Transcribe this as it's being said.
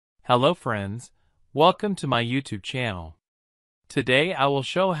Hello friends, welcome to my YouTube channel. Today I will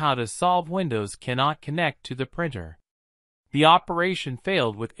show how to solve Windows cannot connect to the printer. The operation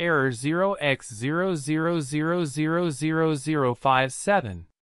failed with error 0x00000057.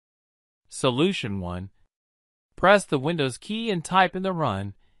 Solution 1. Press the Windows key and type in the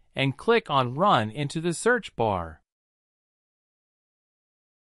Run, and click on Run into the search bar.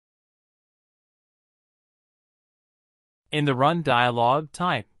 In the Run dialog,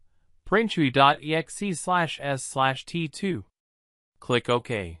 type printui.exe/s/t2. Click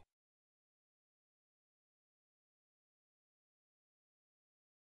OK.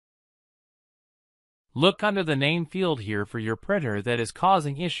 Look under the name field here for your printer that is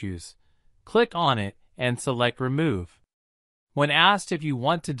causing issues. Click on it and select Remove. When asked if you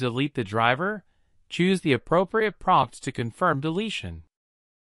want to delete the driver, choose the appropriate prompt to confirm deletion.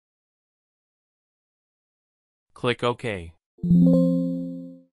 Click OK.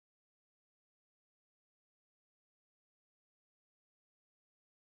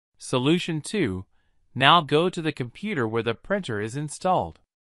 Solution 2. Now go to the computer where the printer is installed.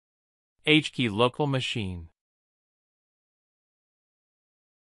 H-key local machine.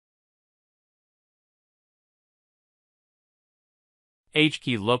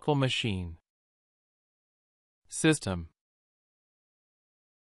 H-key local machine. System.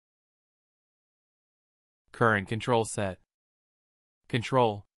 Current control set.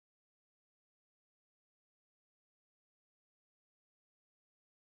 Control.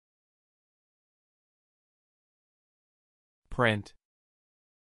 Print.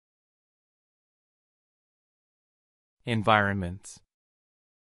 Environments.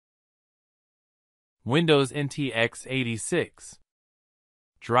 Windows NT x86.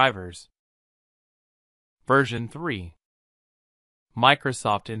 Drivers. Version 3.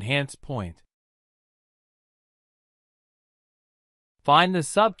 Microsoft Enhanced Point. Find the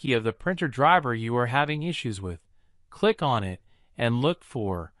subkey of the printer driver you are having issues with. Click on it and look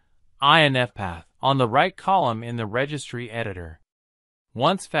for INF path on the right column in the registry editor.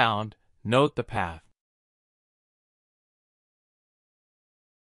 Once found, note the path.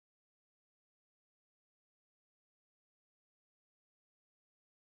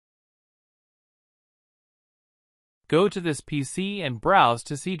 Go to this PC and browse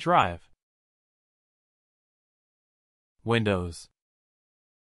to C drive. Windows.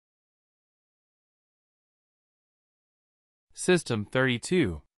 System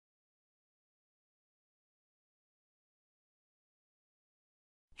 32.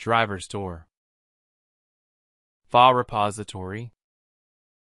 Driver store. File repository.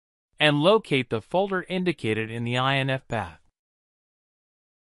 And locate the folder indicated in the INF path.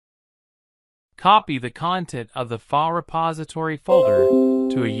 Copy the content of the file repository folder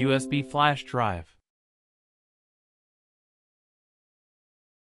to a USB flash drive.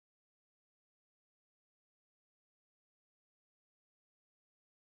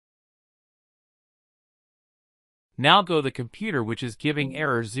 Now go to the computer which is giving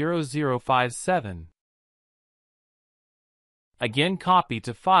error 0057. Again copy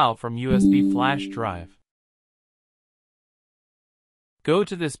to file from USB flash drive. Go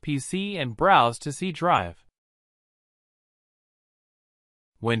to this PC and browse to C drive.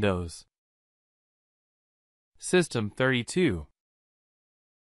 Windows. System 32.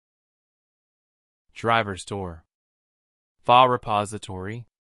 Driver store. File repository.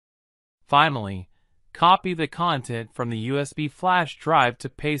 Finally, copy the content from the USB flash drive to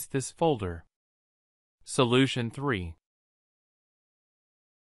paste this folder. Solution 3.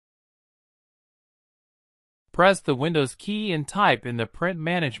 Press the Windows key and type in the Print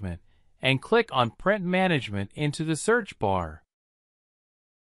Management, and click on Print Management into the search bar.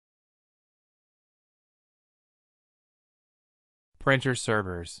 Printer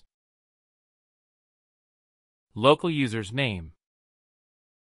servers. Local user's name.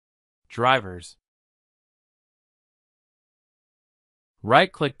 Drivers.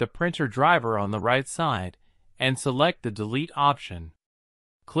 Right-click the printer driver on the right side and select the Delete option.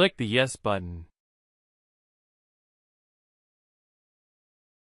 Click the Yes button.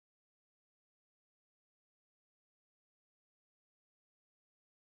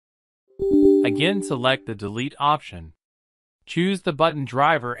 Again select the Delete option. Choose the button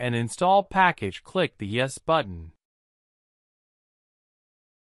driver and install package. Click the Yes button.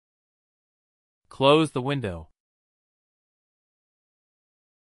 Close the window.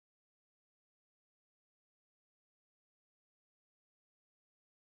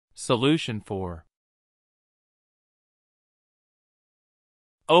 Solution 4.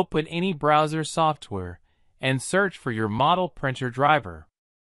 Open any browser software and search for your model printer driver.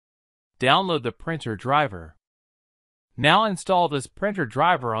 Download the printer driver. Now install this printer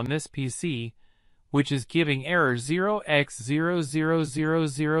driver on this PC, which is giving error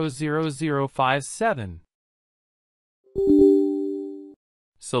 0x00000057.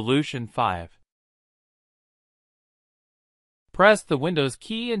 Solution 5. Press the Windows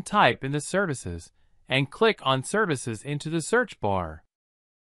key and type in the Services, and click on Services into the search bar.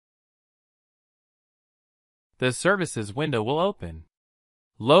 The Services window will open.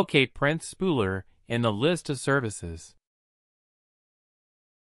 Locate Print Spooler in the list of services.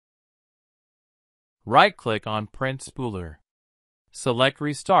 Right-click on Print Spooler. Select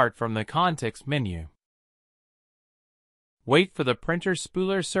Restart from the context menu. Wait for the printer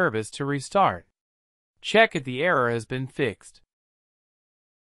spooler service to restart. Check if the error has been fixed.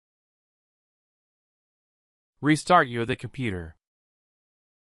 Restart the computer.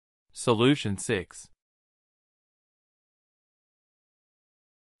 Solution 6.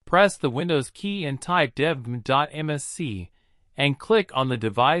 Press the Windows key and type dev.msc and click on the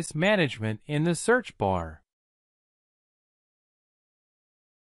Device Management in the search bar.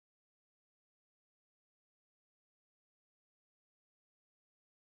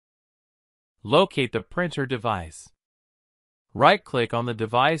 Locate the printer device. Right-click on the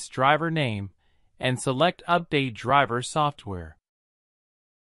device driver name and select Update Driver Software.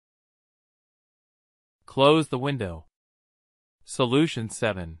 Close the window. Solution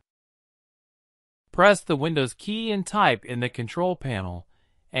 7. Press the Windows key and type in the Control Panel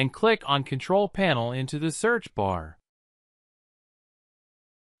and click on Control Panel into the search bar.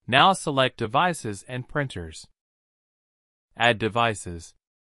 Now select Devices and Printers. Add Devices,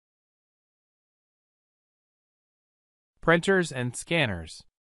 Printers and Scanners.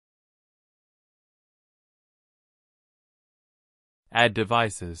 Add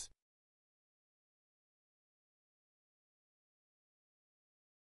Devices.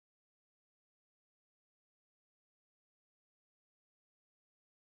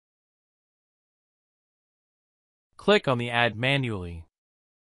 Click on the Add Manually.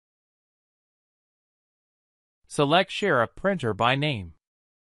 Select Share a Printer by Name.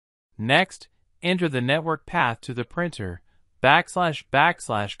 Next, enter the network path to the printer,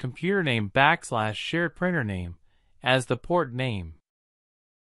 / computer name / shared printer name, as the port name.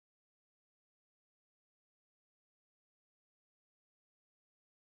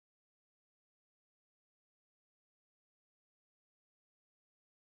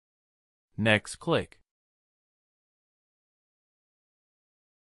 Next click.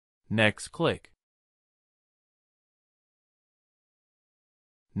 Next click.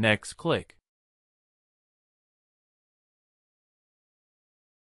 Next click.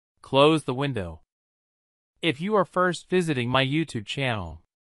 Close the window. If you are first visiting my YouTube channel,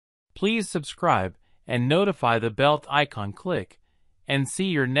 please subscribe and notify the bell icon. Click and see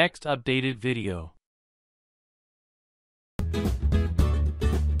your next updated video.